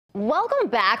Welcome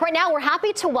back. Right now, we're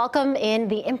happy to welcome in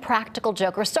the Impractical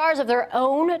Jokers, stars of their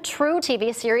own true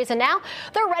TV series, and now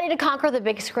they're ready to conquer the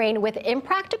big screen with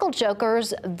Impractical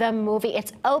Jokers, the movie.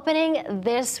 It's opening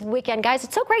this weekend. Guys,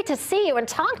 it's so great to see you and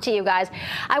talk to you guys.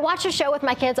 I watch the show with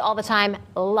my kids all the time.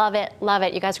 Love it, love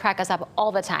it. You guys crack us up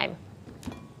all the time.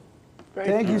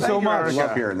 Thank you so much. I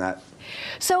love hearing that.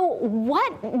 So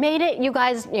what made it, you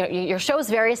guys, your show's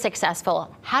very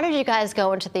successful. How did you guys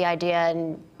go into the idea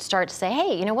and start to say,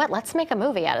 hey, you know what, let's make a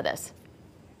movie out of this?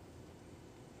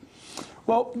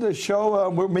 Well, the show,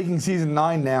 we're making season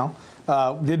 9 now.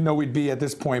 Didn't know we'd be at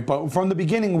this point, but from the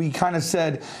beginning we kind of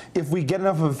said if we get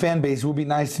enough of a fan base, it would be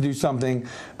nice to do something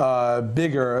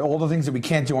bigger, all the things that we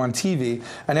can't do on TV.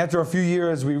 And after a few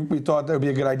years, we thought that would be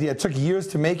a good idea. It took years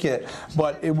to make it,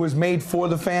 but it was made for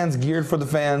the fans, geared for the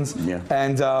fans. Yeah.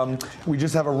 And we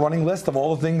just have a running list of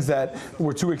all the things that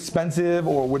were too expensive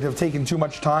or would have taken too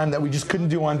much time that we just couldn't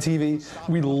do on TV.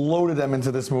 We loaded them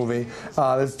into this movie.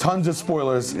 There's tons of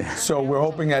spoilers, so we're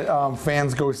hoping that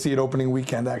fans go see it opening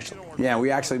weekend, actually. Yeah,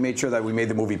 we actually made sure that we made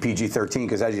the movie PG-13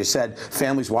 because, as you said,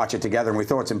 families watch it together, and we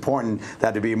thought it's important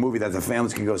that to be a movie that the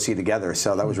families can go see together.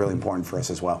 So that was really important for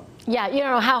us as well. Yeah, you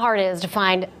know how hard it is to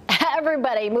find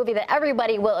a movie that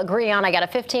everybody will agree on. I got a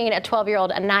 15, a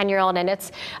 12-year-old, a 9-year-old, and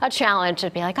it's a challenge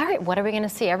to be like, all right, what are we going to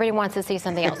see? Everybody wants to see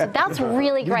something else. So that's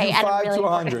really great. You do 5 to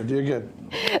 100, you're good.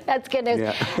 That's good news.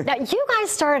 Yeah. Now, you guys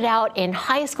started out in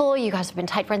high school. You guys have been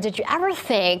tight friends. Did you ever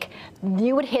think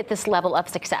you would hit this level of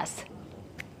success?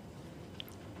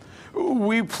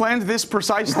 We planned this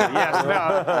precisely. Yes.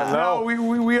 No.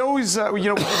 We always, we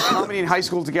did comedy in high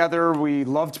school together. We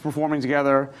loved performing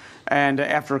together, and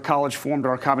after college, formed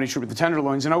our comedy troupe at the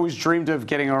Tenderloins, and always dreamed of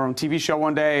getting our own TV show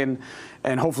one day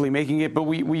and hopefully making it. But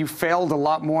we failed a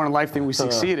lot more in life than we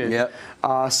succeeded.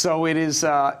 Yep. So it is,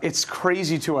 it's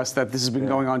crazy to us that this has been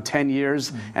going on 10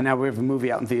 years, and now we have a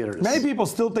movie out in theaters. Many people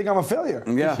still think I'm a failure.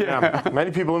 Yeah.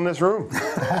 Many people in this room.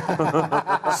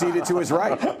 Seated to his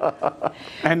right.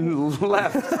 And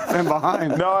left and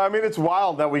behind. No, I mean, it's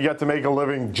wild that we get to make a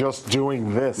living just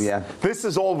doing this. Yeah. This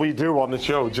is all we do on the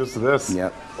show, just this.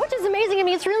 Yep. Which is amazing. I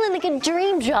mean, it's really like a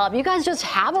dream job. You guys just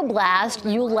have a blast.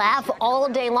 You laugh all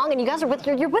day long, and you guys are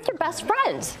you're with your best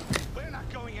friends.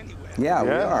 Yeah, we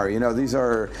are. You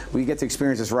know, we get to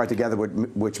experience this right together,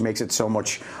 which makes it so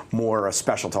much more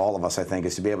special to all of us, I think,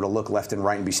 is to be able to look left and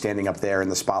right and be standing up there in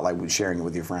the spotlight sharing it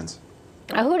with your friends.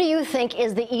 Now, who do you think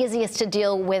is the easiest to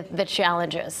deal with the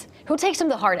challenges? Who takes them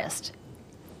the hardest?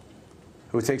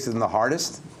 Who takes them the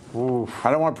hardest? Ooh.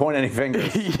 I don't want to point any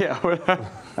fingers. Yeah.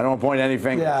 I don't want to point any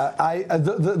fingers. Yeah,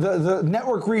 the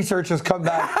network research has come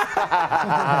back.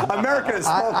 America is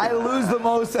smoking. I lose the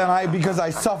most, and because I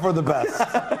suffer the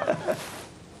best.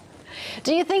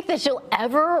 Do you think that you'll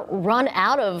ever run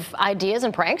out of ideas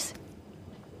and pranks?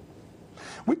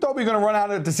 We thought we were going to run out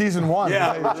of it to season 1.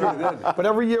 Yeah, but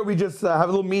every year we just have a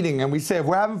little meeting and we say if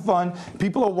we're having fun,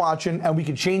 people are watching, and we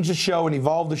can change the show and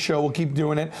evolve the show, we'll keep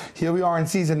doing it. Here we are in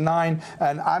season 9,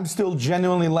 and I'm still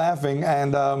genuinely laughing,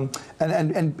 and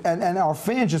our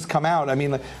fans just come out. I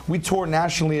mean, like, we tour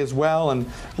nationally as well, and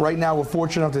right now we're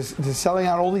fortunate enough to selling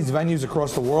out all these venues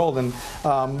across the world,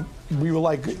 and we were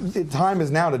like, time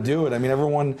is now to do it. I mean,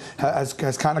 everyone has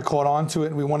kind of caught on to it,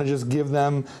 and we want to just give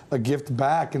them a gift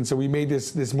back. And so we made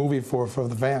this movie for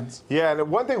the fans. Yeah, and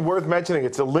one thing worth mentioning,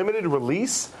 it's a limited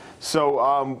release.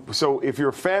 So, so if you're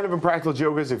a fan of Impractical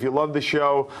Jokers, if you love the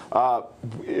show,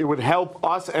 it would help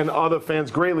us and other fans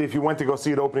greatly if you went to go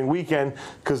see it opening weekend,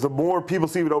 because the more people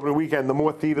see it opening weekend, the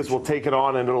more theaters will take it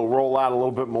on and it'll roll out a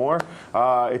little bit more.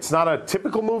 It's not a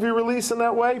typical movie release in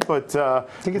that way, but I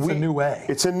think it's a new way.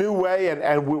 It's a new way,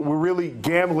 and we're really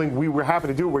gambling. We were happy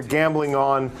to do it. We're gambling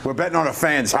on. We're betting on the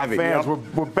fans. Fans. Yep.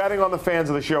 We're betting on the fans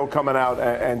of the show coming out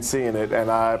and seeing it.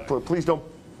 And please don't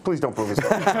prove us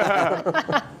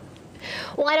wrong.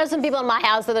 Well, I know some people in my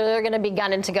house that they're going to be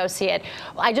gunning to go see it.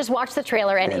 I just watched the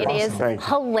trailer, and it is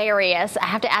hilarious. I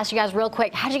have to ask you guys real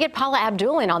quick, how did you get Paula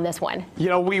Abdul in on this one? You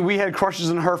know, we had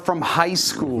crushes on her from high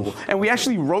school, and we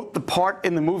actually wrote the part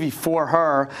in the movie for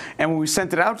her, and when we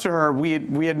sent it out to her, we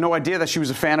had no idea that she was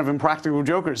a fan of Impractical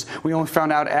Jokers. We only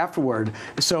found out afterward,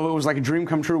 so it was like a dream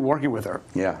come true working with her.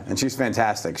 Yeah, and she's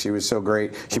fantastic. She was so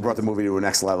great. She brought the movie to a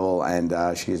next level, and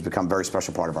she has become a very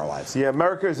special part of our lives. Yeah,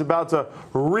 America is about to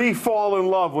fall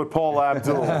in love with Paula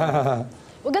Abdul. Well,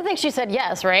 good thing she said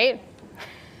yes, right?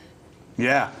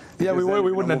 Yeah. Yeah, we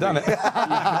wouldn't have done it.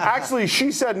 Actually,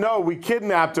 she said no. We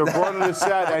kidnapped her, brought her to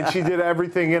set, and she did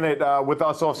everything in it with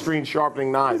us off screen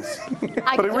sharpening knives.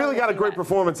 But it really got a great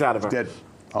performance out of her. Did.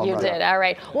 You did. All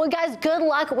right. Well, guys, good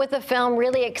luck with the film.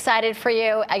 Really excited for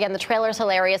you. Again, the trailer's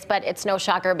hilarious, but it's no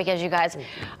shocker because you guys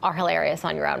are hilarious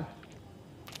on your own.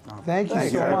 Thank you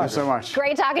Thank you so much.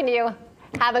 Great talking to you.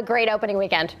 Have a great opening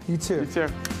weekend. You too. You too.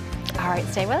 All right,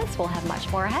 stay with us. We'll have much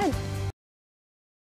more ahead.